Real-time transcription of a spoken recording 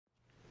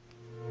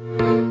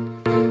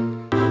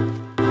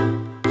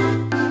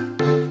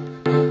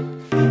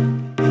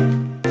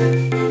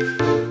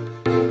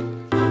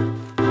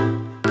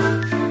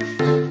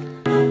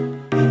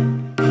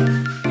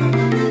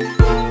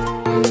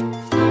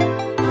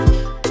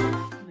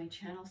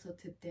So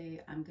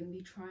today I'm gonna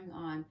be trying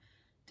on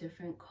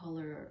different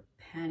color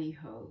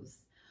pantyhose.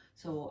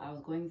 So I was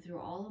going through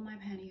all of my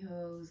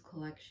pantyhose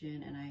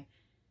collection and I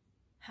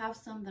have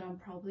some that I'm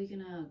probably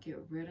gonna get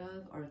rid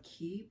of or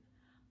keep.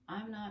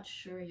 I'm not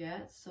sure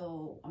yet,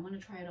 so I'm gonna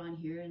try it on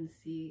here and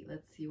see.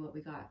 Let's see what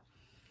we got.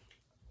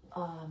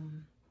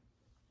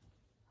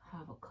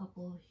 Have a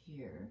couple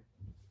here,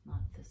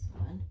 not this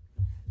one.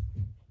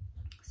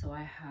 So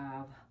I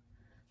have,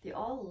 they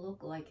all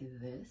look like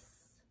this,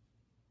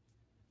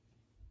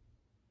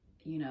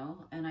 you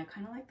know, and I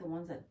kind of like the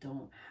ones that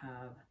don't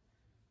have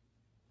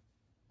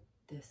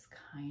this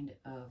kind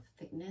of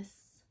thickness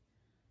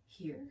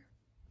here.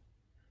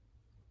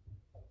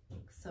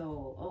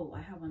 So, oh,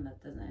 I have one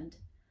that doesn't,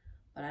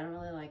 but I don't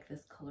really like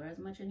this color as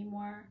much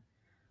anymore.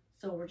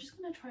 So we're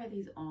just gonna try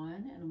these on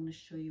and I'm gonna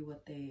show you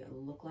what they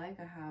look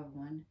like. I have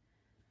 1,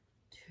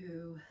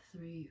 2,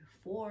 3,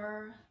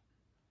 4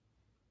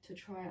 to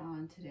try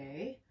on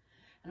today.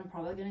 And I'm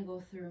probably gonna go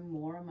through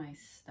more of my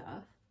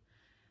stuff.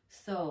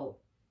 So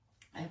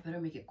I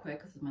better make it quick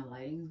because my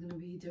lighting is gonna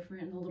be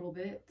different in a little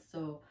bit.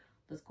 So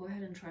let's go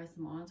ahead and try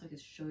some on so I can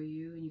show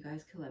you and you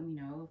guys can let me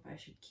know if I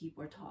should keep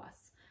or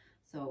toss.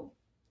 So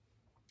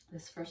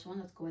this first one,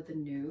 let's go with the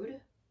nude.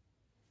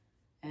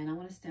 And I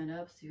want to stand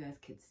up so you guys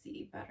could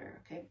see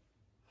better, okay?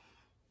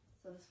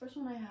 So this first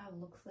one I have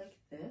looks like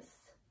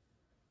this.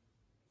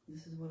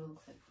 This is what it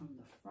looks like from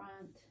the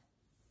front.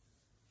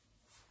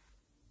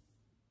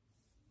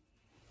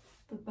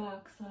 The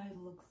back side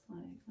looks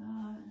like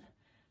that.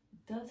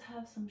 It does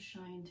have some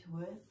shine to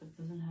it, but it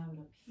doesn't have it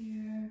up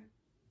here.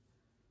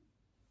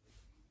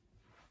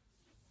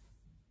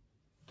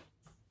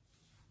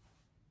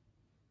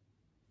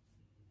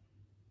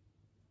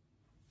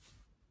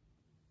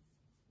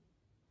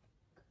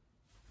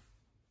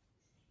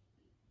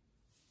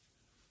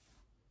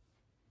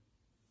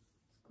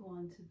 Go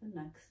on to the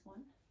next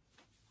one.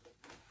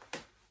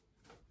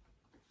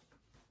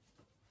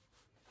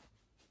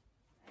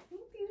 I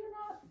think these are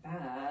not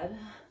bad.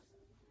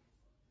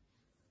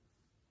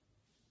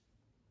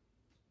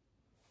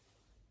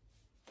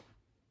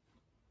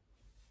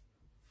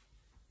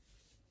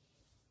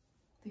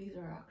 These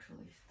are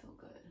actually still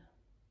good.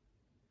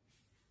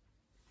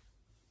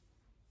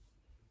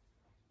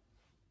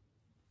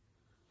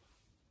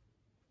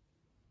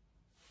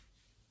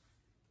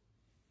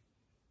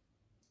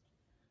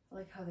 I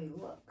like how they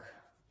look.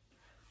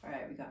 All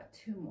right, we got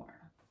 2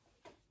 more.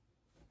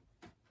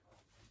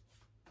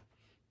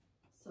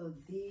 So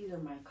these are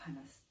my kind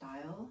of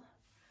style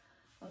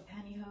of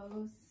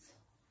pantyhose.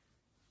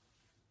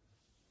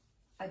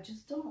 I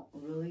just don't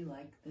really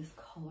like this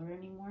color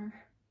anymore.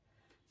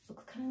 It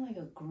looks kind of like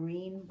a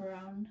green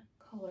brown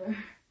color.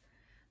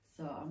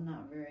 So I'm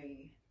not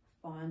very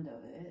fond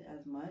of it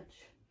as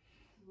much.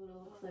 This is what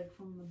it looks like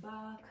from the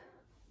back.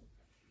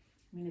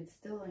 I mean, it's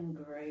still in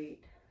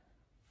great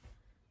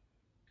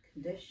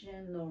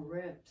condition, no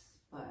rips,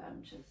 but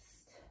I'm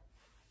just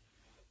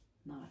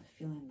not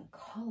feeling the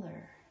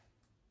color.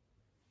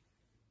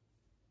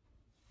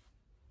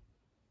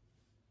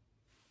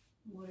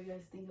 What do you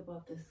guys think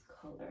about this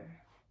color?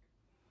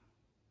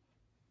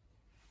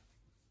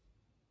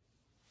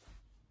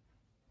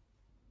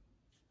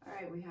 All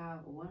right, we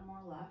have 1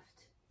 more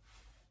left.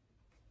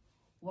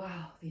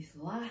 Wow, these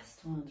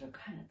last ones are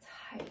kind of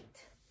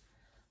tight.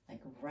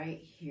 Like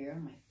right here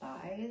on my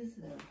thighs,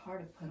 they're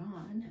hard to put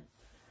on.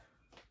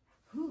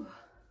 Whew.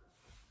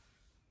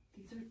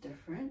 These are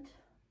different.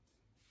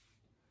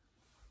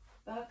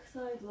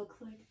 Backside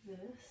looks like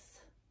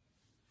this.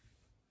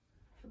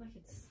 I feel like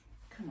it's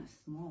kind of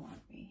small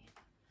on me,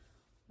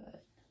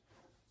 but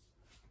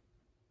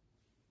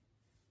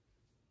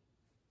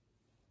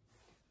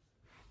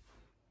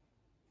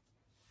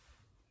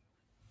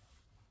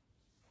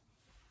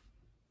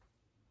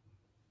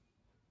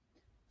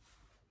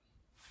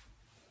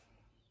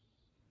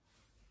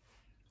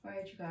all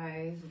right, you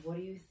guys, what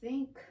do you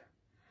think?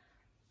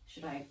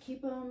 Should I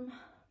keep them,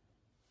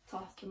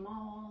 toss them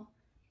all,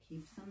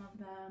 keep some of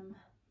them?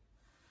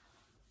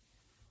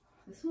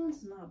 This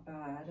one's not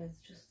bad, it's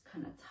just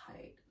kind of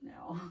tight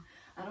now.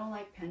 I don't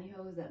like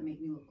pantyhose that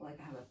make me look like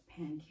I have a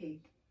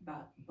pancake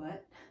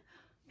butt,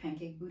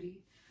 pancake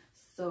booty.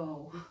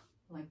 So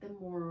I like them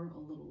more a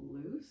little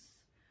loose.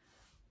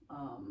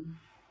 But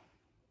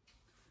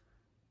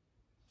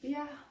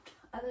yeah,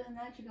 other than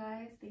that, you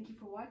guys, thank you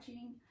for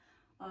watching.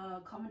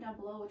 Comment down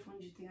below which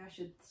ones you think I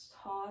should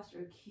toss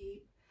or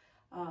keep.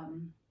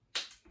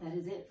 That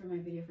is it for my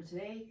video for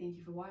today. Thank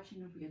you for watching.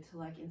 Don't forget to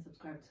like and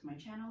subscribe to my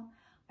channel.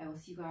 I will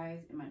see you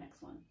guys in my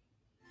next one.